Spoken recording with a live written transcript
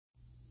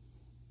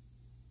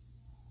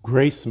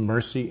Grace,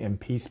 mercy,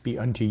 and peace be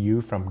unto you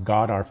from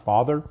God our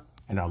Father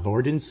and our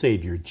Lord and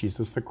Savior,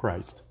 Jesus the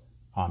Christ.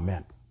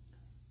 Amen.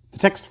 The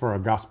text for our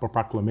gospel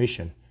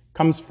proclamation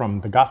comes from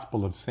the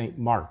Gospel of St.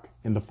 Mark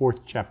in the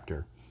 4th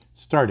chapter,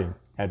 starting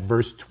at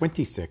verse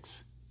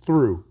 26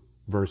 through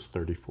verse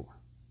 34.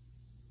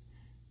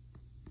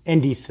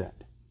 And he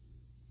said,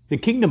 "The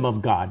kingdom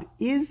of God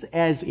is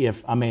as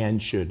if a man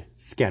should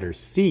scatter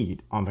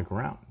seed on the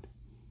ground.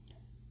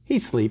 He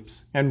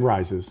sleeps and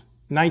rises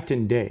night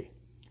and day,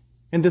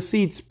 and the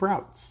seed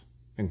sprouts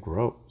and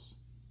grows.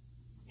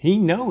 He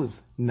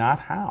knows not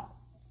how.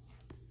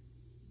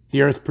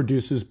 The earth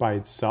produces by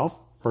itself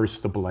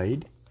first the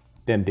blade,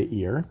 then the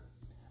ear,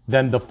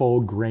 then the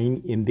full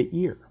grain in the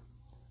ear.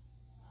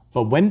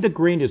 But when the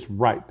grain is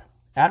ripe,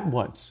 at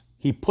once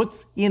he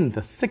puts in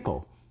the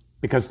sickle,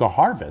 because the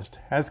harvest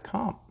has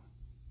come."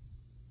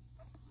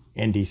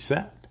 And he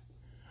said,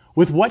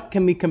 "With what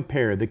can we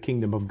compare the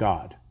kingdom of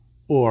God?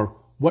 Or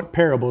what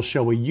parable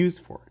shall we use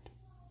for it?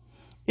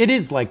 It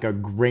is like a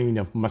grain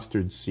of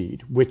mustard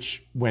seed,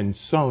 which, when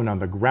sown on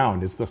the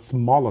ground, is the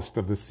smallest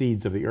of the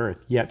seeds of the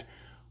earth. Yet,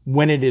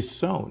 when it is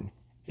sown,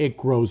 it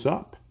grows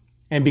up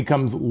and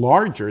becomes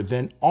larger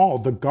than all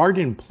the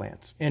garden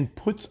plants and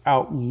puts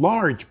out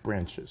large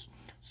branches,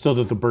 so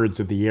that the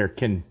birds of the air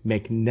can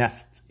make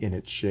nests in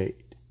its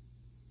shade."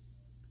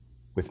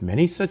 With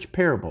many such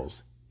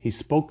parables, he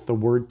spoke the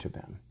word to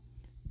them,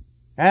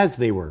 as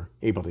they were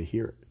able to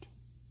hear it.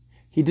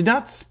 He did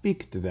not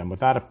speak to them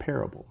without a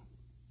parable,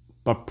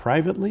 but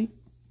privately,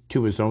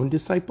 to his own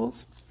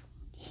disciples,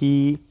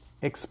 he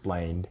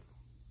explained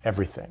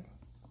everything.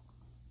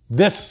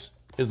 This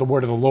is the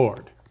word of the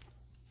Lord.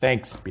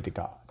 Thanks be to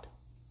God.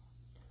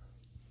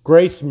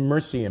 Grace,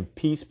 mercy, and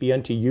peace be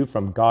unto you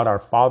from God our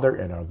Father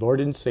and our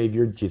Lord and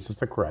Savior, Jesus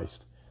the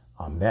Christ.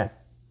 Amen.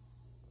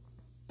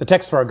 The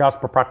text for our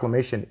gospel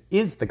proclamation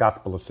is the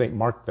Gospel of St.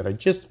 Mark that I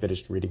just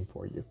finished reading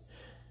for you,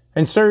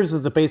 and serves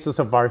as the basis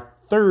of our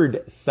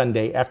third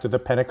Sunday after the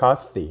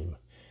Pentecost theme.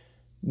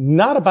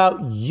 Not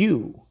about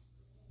you,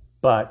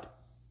 but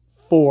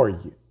for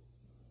you.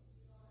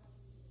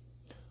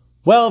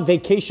 Well,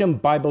 Vacation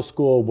Bible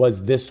School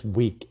was this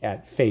week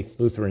at Faith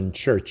Lutheran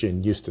Church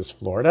in Eustis,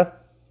 Florida.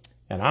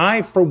 And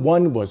I, for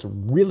one, was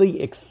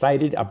really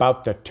excited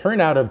about the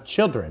turnout of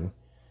children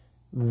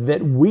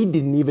that we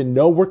didn't even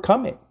know were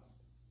coming.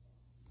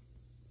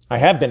 I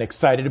have been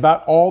excited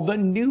about all the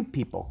new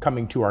people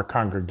coming to our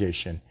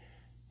congregation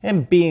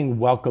and being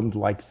welcomed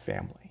like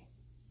family.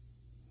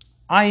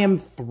 I am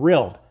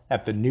thrilled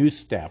at the new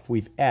staff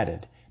we've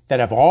added that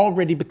have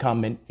already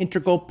become an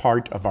integral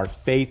part of our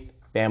faith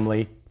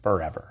family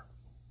forever.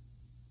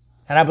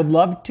 And I would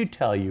love to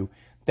tell you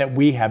that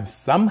we have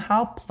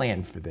somehow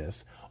planned for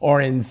this,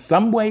 or in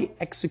some way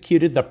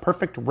executed the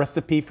perfect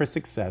recipe for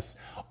success,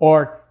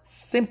 or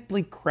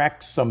simply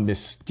cracked some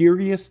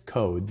mysterious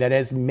code that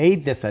has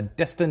made this a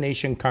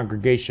destination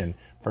congregation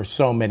for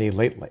so many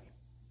lately.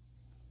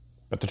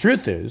 But the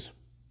truth is,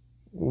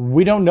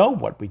 we don't know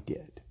what we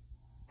did,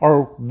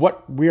 or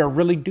what we are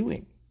really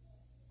doing,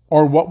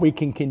 or what we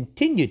can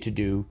continue to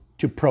do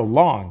to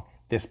prolong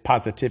this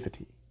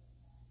positivity.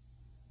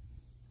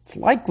 It's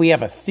like we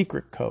have a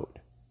secret code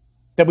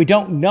that we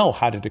don't know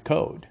how to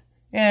decode,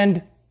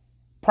 and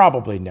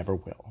probably never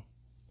will.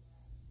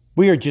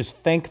 We are just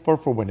thankful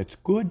for when it's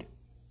good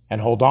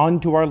and hold on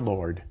to our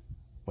Lord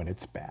when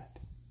it's bad.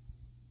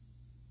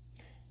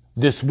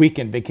 This week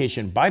in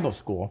Vacation Bible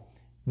School,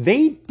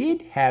 they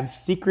did have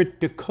secret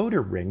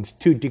decoder rings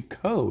to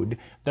decode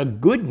the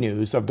good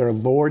news of their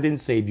Lord and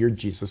Savior,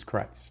 Jesus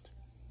Christ.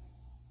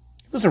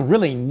 It was a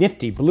really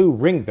nifty blue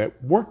ring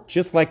that worked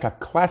just like a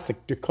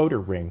classic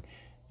decoder ring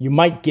you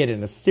might get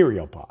in a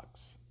cereal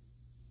box.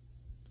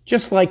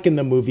 Just like in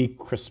the movie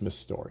Christmas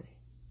Story.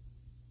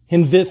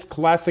 In this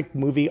classic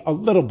movie, a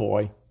little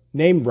boy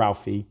named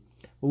Ralphie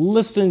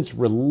listens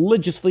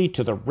religiously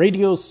to the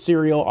radio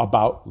serial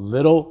about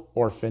little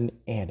orphan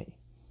Annie.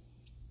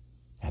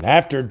 And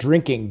after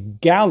drinking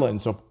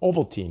gallons of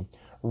Ovaltine,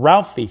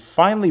 Ralphie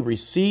finally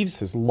receives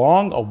his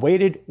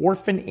long-awaited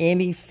Orphan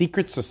Annie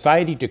Secret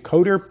Society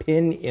decoder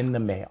pin in the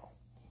mail.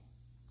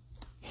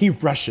 He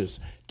rushes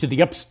to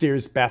the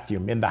upstairs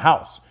bathroom in the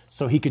house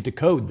so he could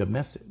decode the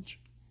message,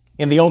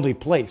 in the only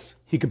place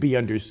he could be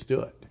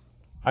undisturbed.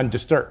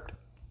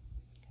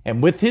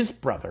 And with his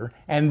brother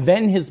and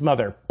then his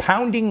mother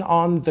pounding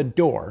on the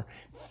door,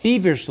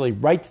 feverishly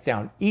writes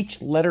down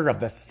each letter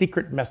of the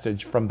secret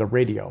message from the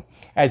radio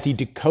as he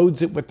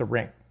decodes it with the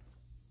ring.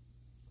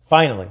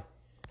 Finally,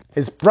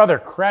 his brother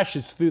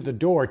crashes through the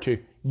door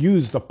to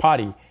use the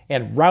potty,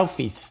 and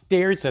Ralphie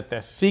stares at the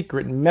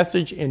secret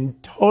message in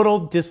total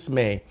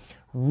dismay,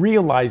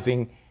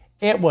 realizing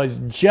it was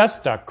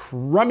just a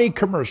crummy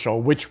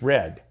commercial which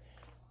read,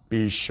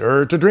 "Be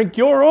sure to drink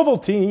your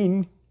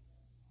Ovaltine."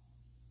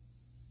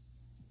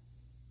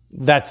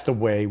 That is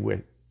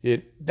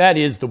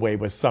the way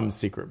with some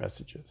secret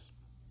messages.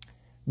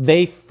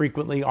 They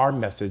frequently are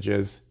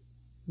messages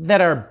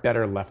that are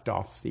better left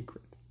off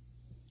secret.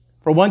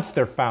 For once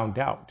they're found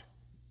out,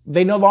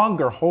 they no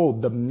longer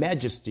hold the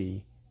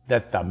majesty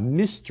that the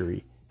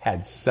mystery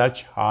had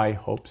such high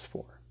hopes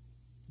for.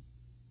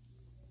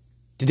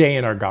 Today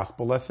in our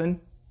gospel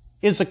lesson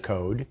is a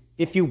code,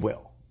 if you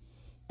will,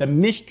 the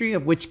mystery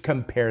of which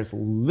compares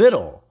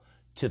little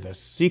to the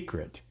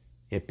secret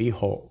it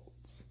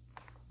beholds.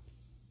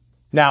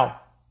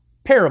 Now,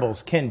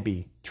 parables can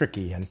be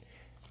tricky, and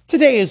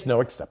today is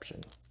no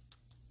exception.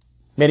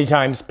 Many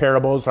times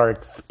parables are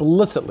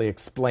explicitly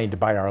explained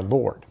by our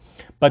Lord,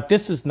 but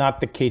this is not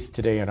the case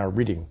today in our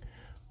reading.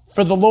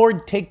 For the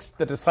Lord takes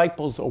the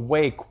disciples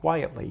away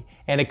quietly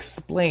and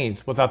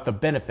explains without the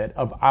benefit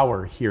of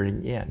our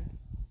hearing in.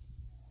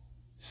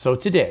 So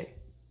today,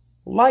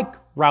 like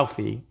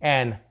Ralphie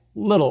and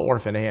little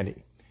orphan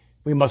Annie,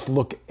 we must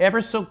look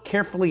ever so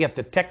carefully at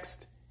the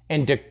text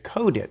and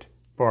decode it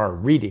for our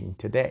reading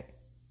today.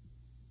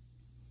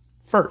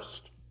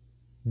 First,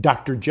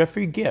 Dr.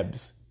 Jeffrey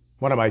Gibbs,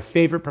 one of my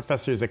favorite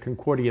professors at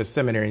Concordia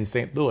Seminary in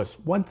St. Louis,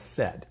 once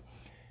said,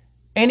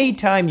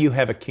 "Anytime you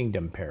have a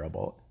kingdom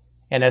parable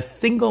and a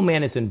single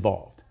man is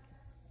involved,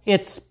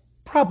 it's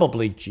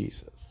probably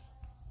Jesus."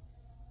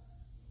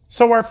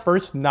 So our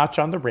first notch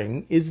on the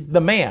ring is the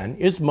man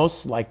is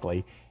most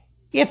likely,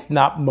 if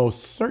not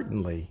most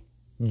certainly,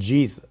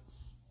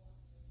 Jesus.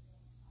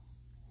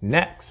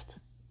 Next,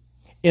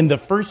 in the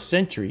first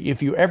century,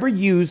 if you ever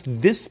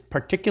used this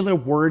particular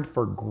word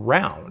for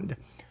ground,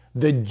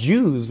 the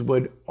Jews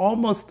would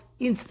almost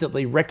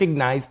instantly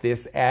recognize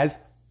this as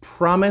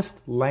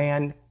promised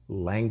land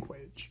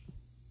language.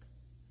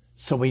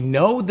 So we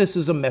know this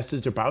is a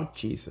message about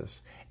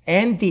Jesus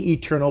and the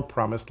eternal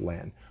promised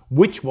land,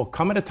 which will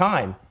come at a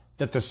time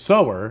that the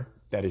sower,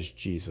 that is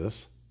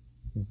Jesus,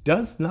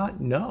 does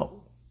not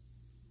know.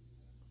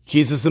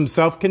 Jesus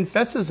himself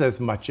confesses as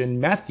much in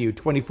Matthew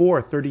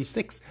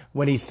 24:36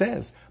 when he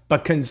says,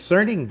 "But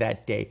concerning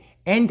that day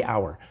and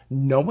hour,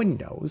 no one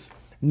knows,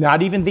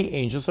 not even the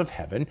angels of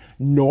heaven,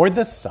 nor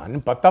the Son,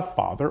 but the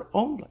Father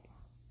only."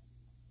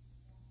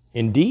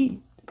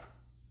 Indeed,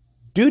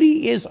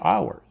 duty is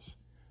ours,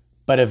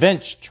 but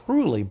events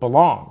truly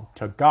belong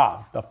to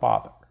God the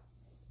Father.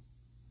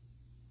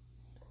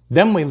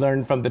 Then we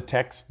learn from the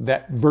text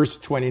that verse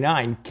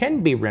 29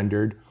 can be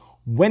rendered,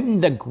 "when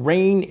the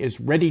grain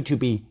is ready to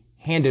be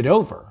handed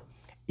over,"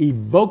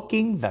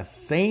 evoking the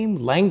same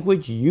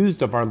language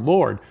used of our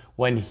Lord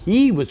when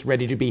he was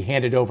ready to be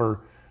handed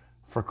over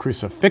for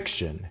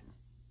crucifixion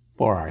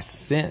for our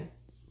sins.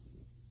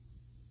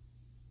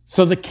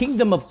 So the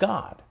kingdom of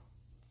God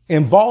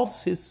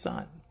involves his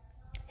Son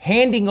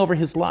handing over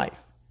his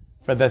life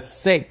for the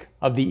sake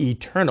of the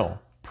eternal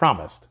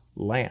promised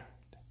land.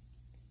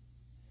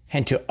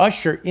 And to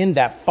usher in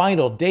that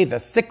final day, the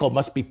sickle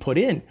must be put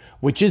in,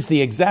 which is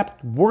the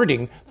exact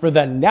wording for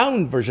the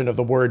noun version of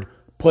the word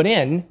put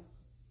in,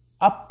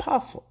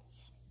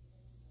 apostles.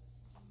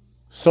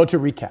 So to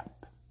recap,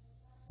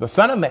 the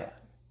Son of Man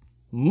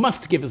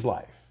must give his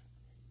life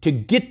to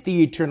get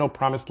the eternal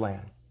promised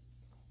land,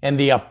 and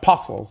the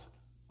apostles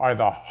are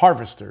the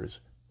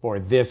harvesters for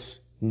this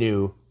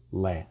new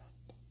land.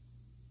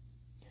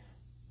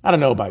 I don't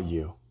know about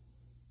you,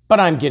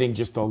 but I'm getting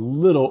just a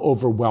little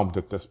overwhelmed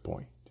at this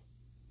point.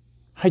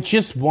 I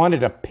just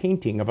wanted a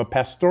painting of a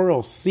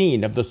pastoral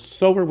scene of the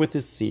sower with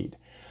his seed.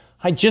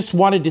 I just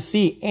wanted to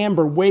see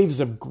amber waves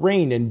of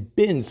grain and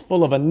bins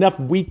full of enough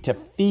wheat to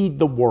feed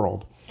the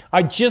world.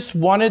 I just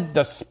wanted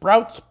the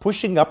sprouts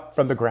pushing up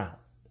from the ground.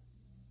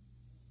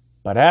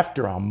 But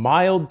after a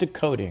mild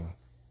decoding,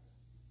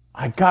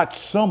 I got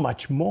so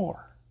much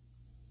more.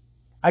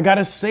 I got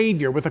a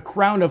Savior with a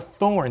crown of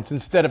thorns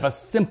instead of a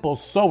simple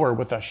sower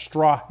with a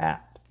straw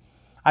hat.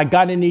 I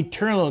got an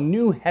eternal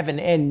new heaven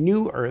and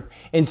new earth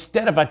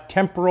instead of a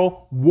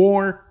temporal,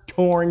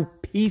 war-torn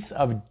piece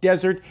of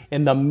desert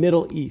in the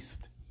Middle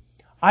East.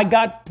 I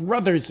got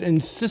brothers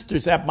and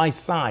sisters at my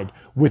side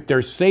with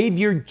their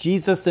Savior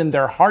Jesus in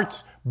their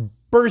hearts,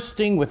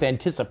 bursting with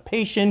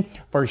anticipation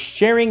for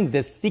sharing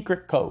this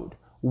secret code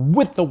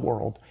with the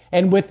world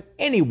and with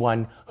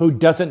anyone who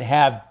doesn't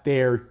have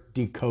their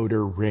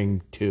decoder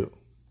ring too.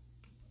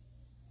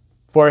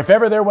 For if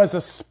ever there was a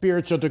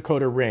spiritual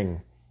decoder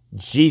ring,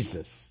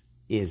 Jesus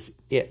is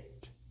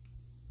it.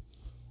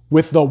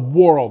 With the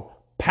world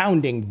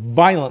pounding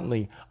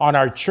violently on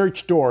our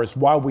church doors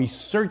while we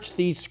search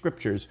these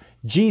scriptures,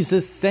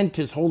 Jesus sent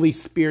his Holy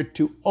Spirit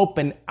to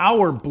open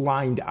our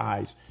blind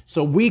eyes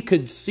so we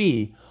could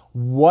see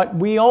what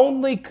we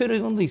could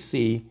only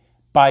see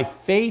by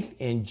faith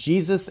in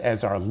Jesus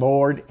as our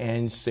Lord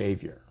and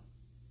Savior.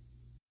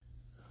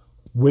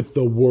 With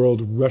the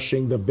world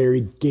rushing the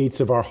very gates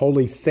of our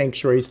holy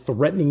sanctuaries,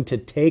 threatening to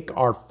take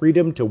our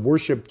freedom to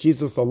worship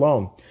Jesus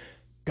alone,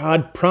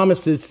 God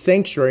promises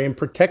sanctuary and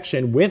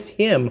protection with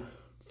him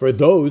for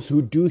those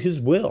who do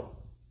his will.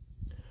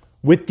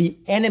 With the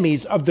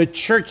enemies of the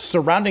church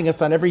surrounding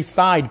us on every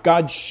side,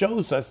 God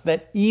shows us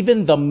that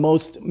even the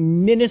most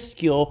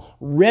minuscule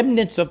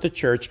remnants of the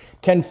church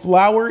can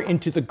flower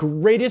into the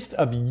greatest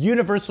of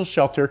universal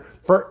shelter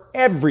for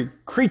every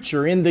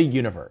creature in the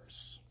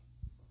universe.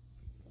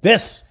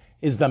 This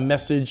is the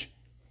message,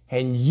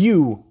 and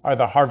you are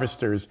the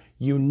harvesters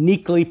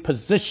uniquely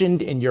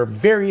positioned in your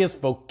various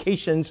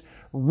vocations,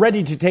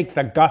 ready to take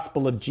the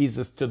gospel of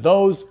Jesus to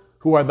those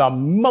who are the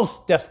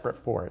most desperate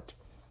for it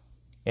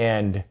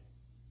and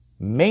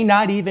may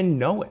not even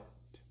know it.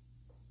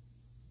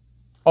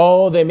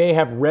 Oh, they may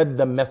have read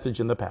the message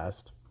in the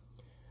past.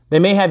 They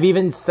may have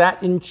even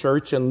sat in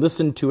church and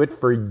listened to it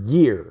for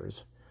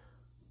years.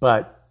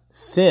 But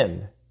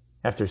sin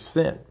after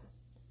sin,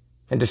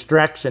 and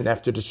distraction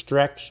after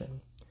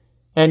distraction,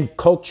 and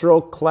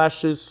cultural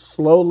clashes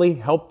slowly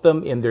help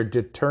them in their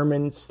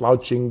determined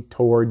slouching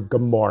toward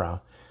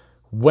Gomorrah,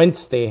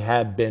 whence they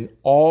had been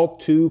all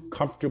too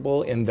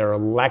comfortable in their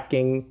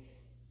lacking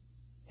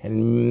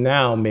and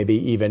now maybe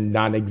even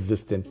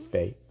non-existent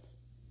faith.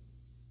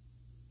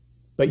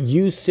 But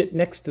you sit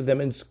next to them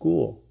in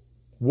school,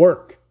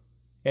 work,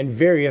 and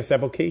various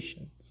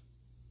avocations.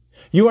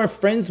 You are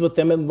friends with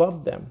them and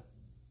love them.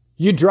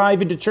 You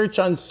drive into church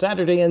on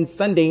Saturday and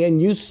Sunday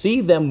and you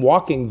see them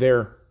walking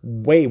their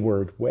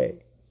wayward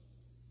way.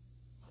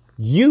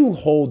 You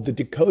hold the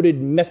decoded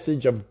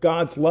message of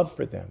God's love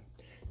for them.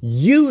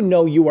 You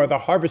know you are the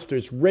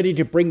harvesters ready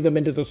to bring them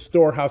into the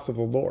storehouse of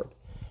the Lord.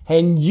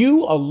 And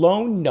you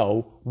alone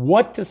know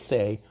what to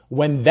say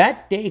when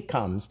that day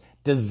comes,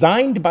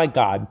 designed by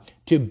God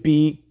to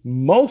be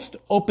most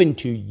open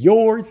to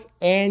yours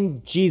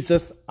and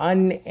Jesus'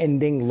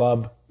 unending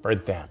love for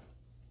them.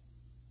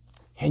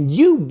 And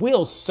you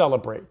will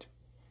celebrate.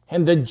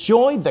 And the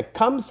joy that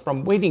comes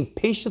from waiting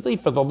patiently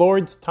for the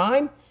Lord's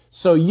time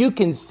so you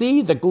can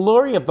see the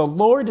glory of the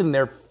Lord in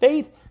their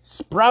faith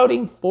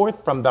sprouting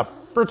forth from the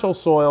fertile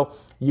soil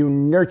you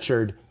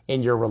nurtured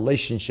in your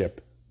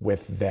relationship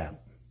with them.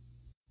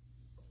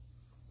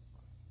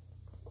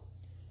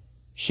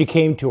 She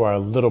came to our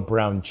little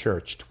brown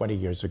church 20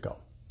 years ago,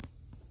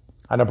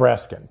 a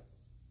Nebraskan,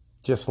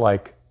 just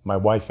like my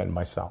wife and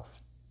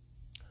myself.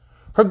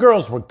 Her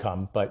girls would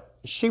come, but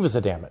she was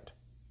adamant.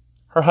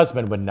 Her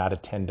husband would not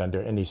attend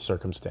under any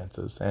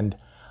circumstances, and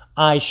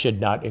I should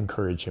not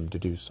encourage him to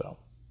do so.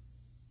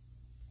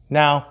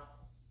 Now,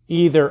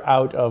 either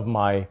out of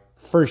my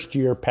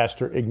first-year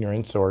pastor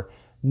ignorance or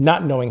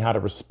not knowing how to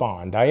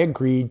respond, I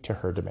agreed to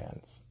her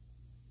demands.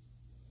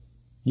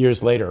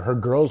 Years later, her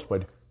girls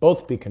would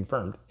both be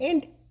confirmed,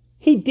 and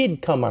he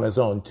did come on his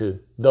own to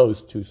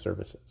those 2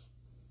 services.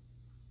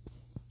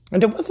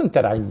 And it wasn't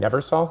that I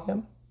never saw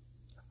him.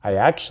 I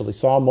actually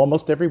saw him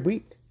almost every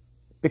week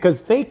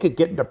because they could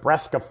get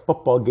Nebraska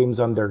football games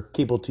on their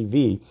cable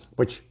TV,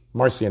 which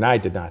Marcy and I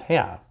did not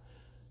have.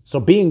 So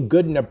being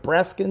good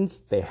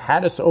Nebraskans, they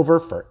had us over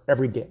for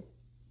every game.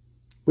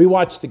 We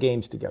watched the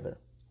games together.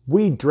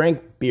 We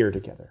drank beer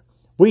together.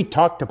 We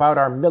talked about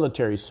our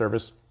military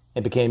service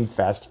and became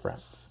fast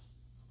friends.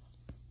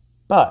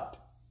 But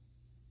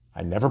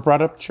I never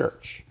brought up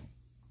church,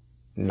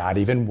 not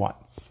even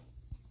once.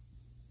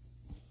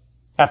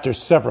 After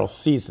several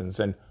seasons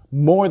and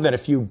more than a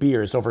few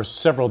beers over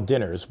several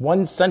dinners,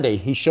 one Sunday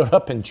he showed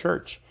up in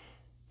church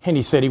and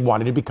he said he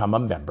wanted to become a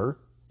member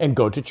and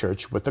go to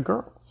church with the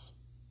girls.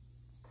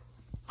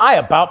 I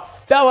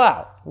about fell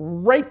out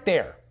right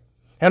there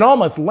and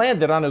almost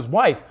landed on his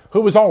wife,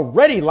 who was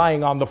already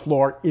lying on the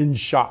floor in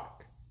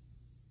shock.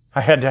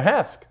 I had to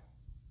ask,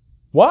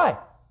 why?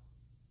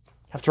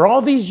 After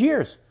all these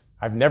years,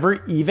 I've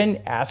never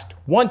even asked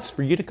once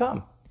for you to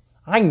come.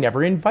 I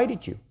never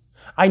invited you.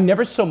 I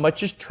never so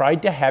much as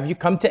tried to have you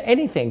come to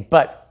anything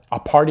but a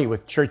party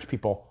with church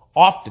people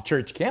off the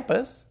church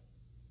campus.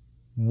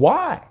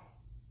 Why?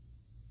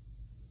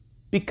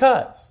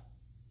 Because,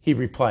 he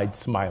replied,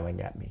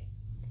 smiling at me,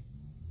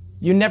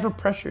 you never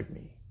pressured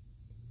me.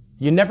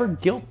 You never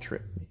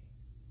guilt-tripped me.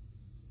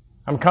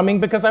 I'm coming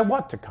because I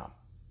want to come.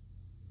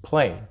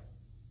 Plain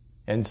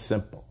and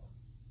simple.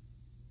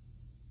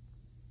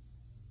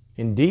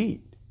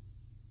 Indeed,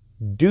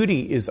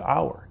 duty is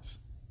ours,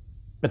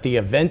 but the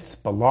events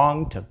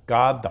belong to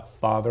God the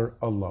Father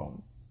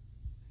alone.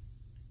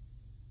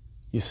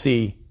 You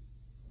see,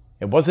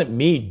 it wasn't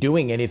me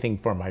doing anything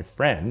for my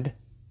friend,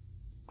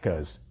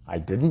 because I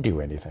didn't do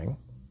anything.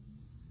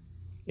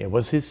 It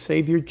was his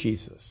Savior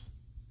Jesus,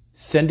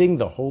 sending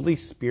the Holy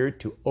Spirit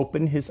to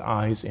open his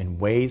eyes in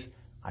ways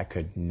I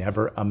could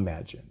never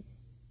imagine.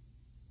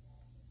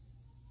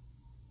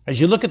 As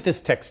you look at this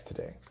text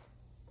today,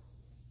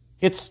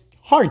 it's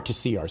hard to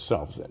see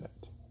ourselves in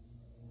it.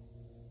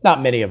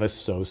 Not many of us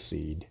sow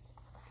seed.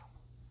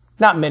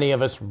 Not many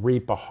of us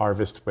reap a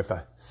harvest with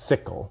a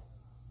sickle.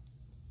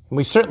 And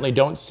we certainly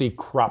don't see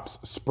crops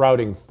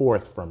sprouting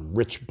forth from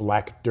rich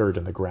black dirt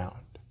in the ground.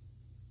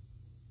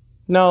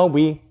 No,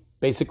 we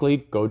basically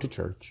go to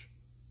church,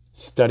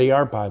 study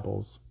our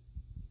Bibles,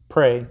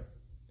 pray,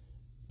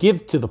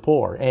 give to the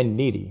poor and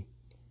needy,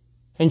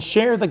 and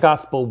share the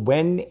gospel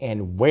when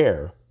and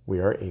where we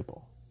are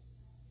able.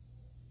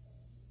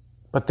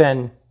 But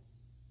then,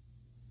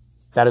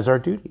 that is our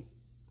duty.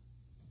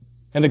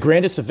 And the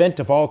grandest event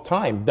of all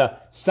time, the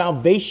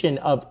salvation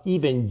of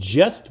even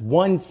just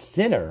one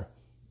sinner,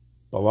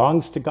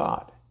 belongs to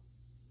God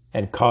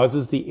and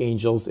causes the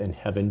angels in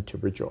heaven to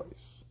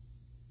rejoice.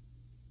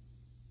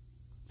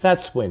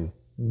 That's when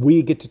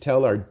we get to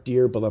tell our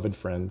dear beloved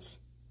friends,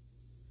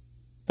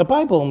 the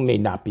Bible may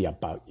not be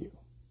about you,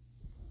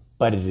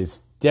 but it is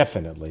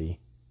definitely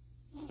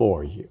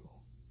for you.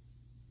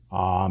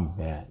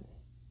 Amen.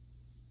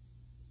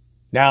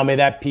 Now may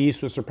that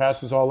peace which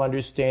surpasses all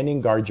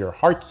understanding guard your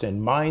hearts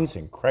and minds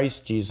in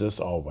Christ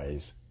Jesus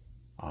always.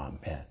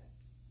 Amen.